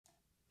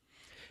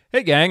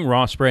Hey gang,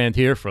 Ross Brand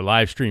here for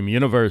Livestream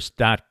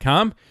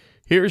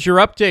Here's your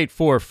update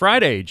for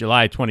Friday,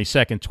 July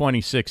 22nd,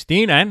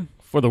 2016, and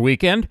for the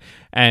weekend.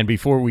 And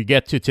before we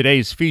get to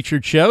today's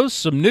featured shows,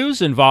 some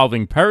news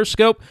involving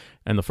Periscope.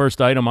 And the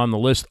first item on the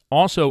list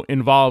also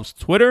involves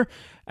Twitter.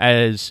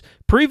 As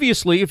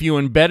previously, if you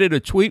embedded a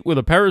tweet with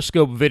a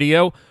Periscope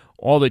video,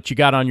 all that you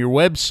got on your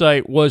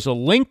website was a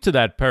link to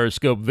that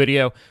Periscope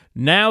video.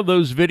 Now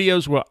those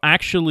videos will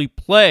actually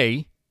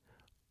play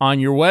on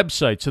your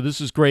website. So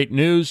this is great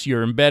news.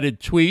 Your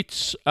embedded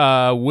tweets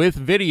with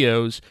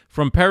videos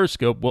from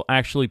Periscope will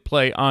actually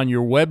play on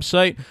your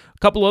website. A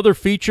couple other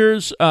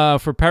features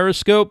for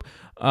Periscope.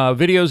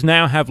 Videos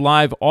now have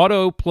live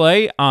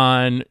autoplay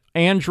on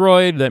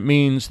Android. That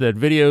means that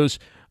videos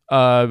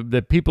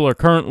that people are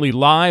currently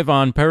live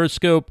on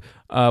Periscope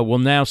will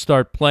now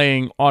start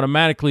playing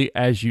automatically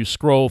as you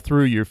scroll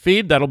through your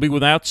feed. That'll be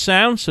without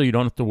sound, so you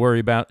don't have to worry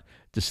about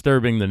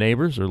disturbing the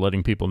neighbors or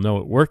letting people know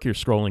at work you're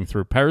scrolling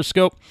through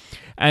Periscope.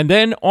 And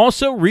then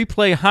also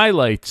replay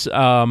highlights.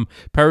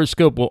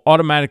 Periscope will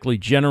automatically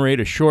generate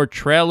a short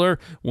trailer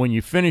when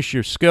you finish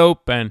your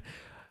scope, and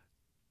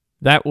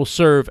that will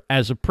serve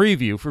as a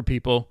preview for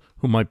people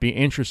who might be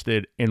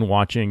interested in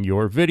watching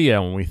your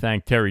video. And we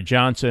thank Terry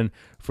Johnson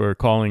for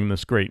calling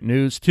this great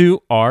news to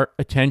our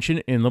attention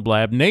in the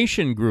Blab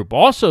Nation group.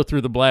 Also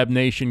through the Blab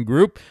Nation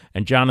group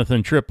and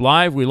Jonathan Tripp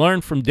Live, we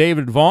learned from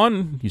David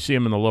Vaughn. You see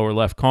him in the lower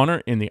left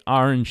corner in the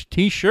orange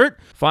t-shirt.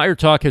 Fire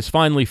Talk has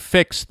finally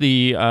fixed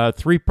the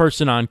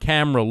three-person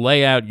on-camera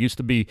layout. It used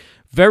to be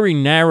very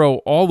narrow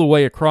all the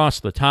way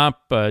across the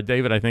top.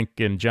 David, I think,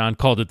 and John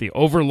called it the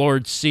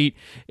Overlord seat.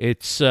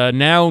 It's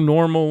now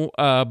normal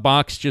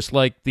box, just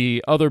like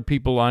the other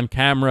people on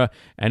camera,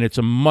 and it's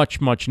a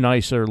much, much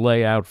nicer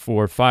layout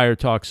for Fire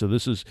Talk. So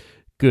this is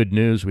good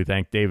news. We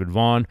thank David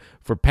Vaughn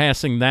for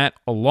passing that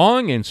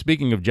along. And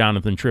speaking of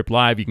Jonathan Tripp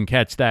Live, you can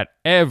catch that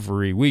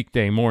every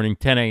weekday morning,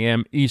 10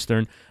 a.m.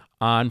 Eastern,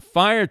 on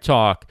Fire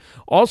Talk.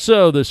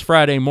 Also, this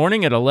Friday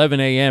morning at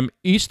 11 a.m.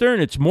 Eastern,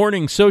 it's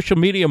Morning Social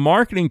Media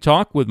Marketing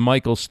Talk with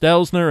Michael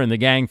Stelzner and the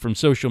gang from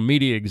Social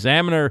Media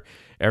Examiner,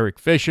 Eric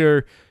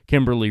Fisher,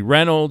 Kimberly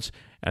Reynolds,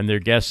 and their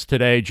guests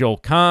today, Joel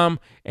Comm,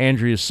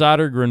 Andrea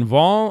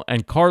Soder-Grinval,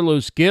 and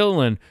Carlos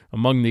Gill. And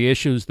among the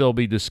issues they'll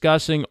be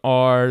discussing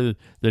are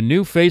the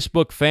new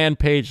Facebook fan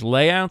page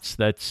layouts.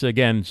 That's,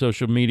 again,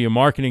 Social Media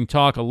Marketing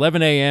Talk,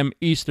 11 a.m.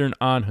 Eastern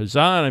on Huzzah.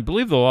 And I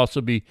believe they'll also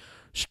be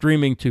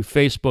streaming to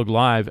Facebook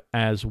Live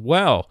as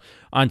well.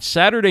 On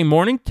Saturday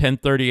morning,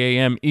 10:30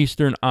 a.m.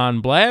 Eastern on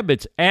Blab,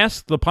 it's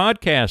Ask the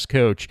Podcast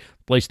Coach,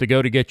 place to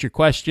go to get your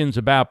questions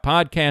about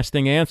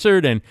podcasting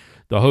answered. And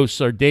the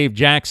hosts are Dave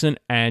Jackson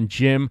and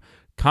Jim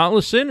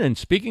Collison. And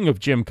speaking of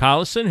Jim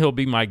Collison, he'll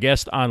be my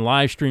guest on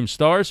Livestream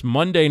Stars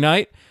Monday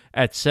night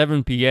at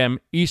 7 p.m.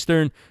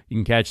 Eastern. You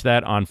can catch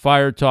that on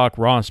Fire Talk.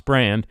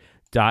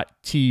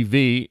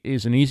 RossBrand.tv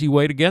is an easy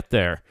way to get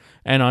there.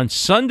 And on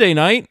Sunday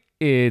night,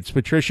 it's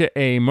Patricia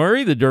A.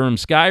 Murray, the Durham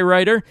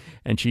Skywriter,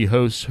 and she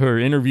hosts her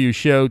interview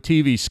show,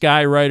 TV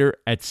Skywriter,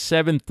 at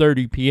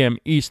 7:30 p.m.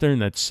 Eastern.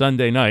 That's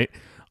Sunday night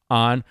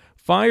on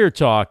Fire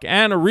Talk.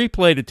 And a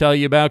replay to tell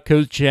you about.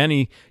 Coach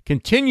Jenny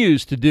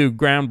continues to do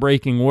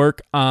groundbreaking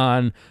work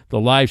on the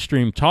live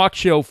stream talk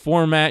show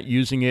format,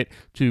 using it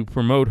to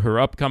promote her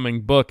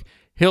upcoming book,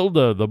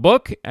 Hilda the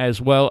Book, as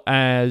well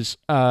as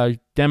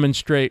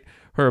demonstrate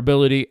her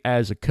ability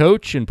as a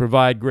coach and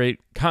provide great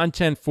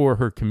content for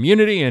her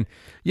community. And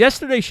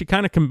yesterday she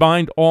kind of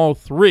combined all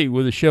three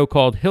with a show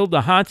called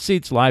Hilda Hot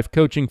Seats, live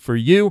coaching for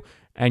you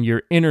and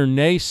your inner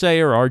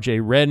naysayer.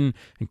 RJ Redden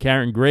and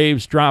Karen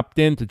Graves dropped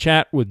in to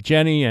chat with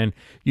Jenny, and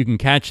you can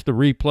catch the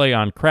replay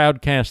on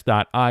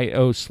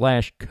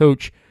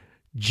crowdcast.io/Coach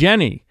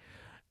Jenny.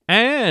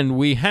 And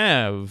we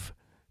have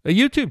a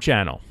YouTube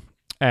channel,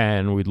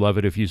 and we'd love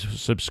it if you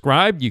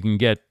subscribe. You can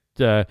get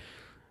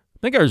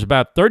I think there's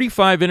about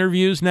 35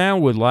 interviews now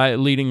with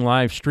leading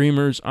live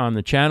streamers on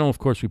the channel. Of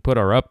course, we put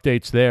our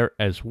updates there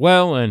as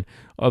well and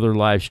other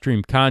live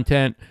stream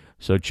content,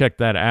 so check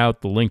that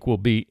out. The link will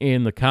be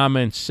in the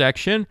comments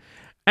section.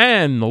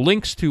 And the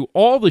links to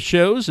all the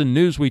shows and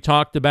news we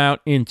talked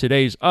about in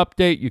today's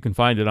update, you can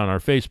find it on our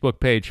Facebook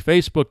page,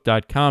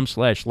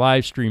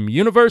 facebook.com/Livestream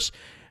Universe.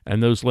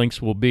 And those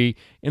links will be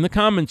in the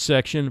comments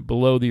section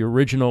below the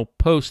original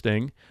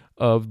posting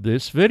of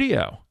this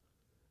video.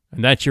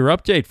 And that's your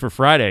update for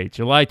Friday,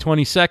 July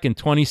 22nd,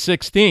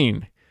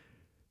 2016.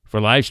 For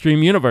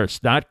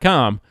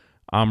LivestreamUniverse.com,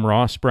 I'm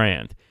Ross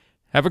Brand.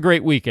 Have a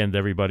great weekend,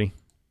 everybody.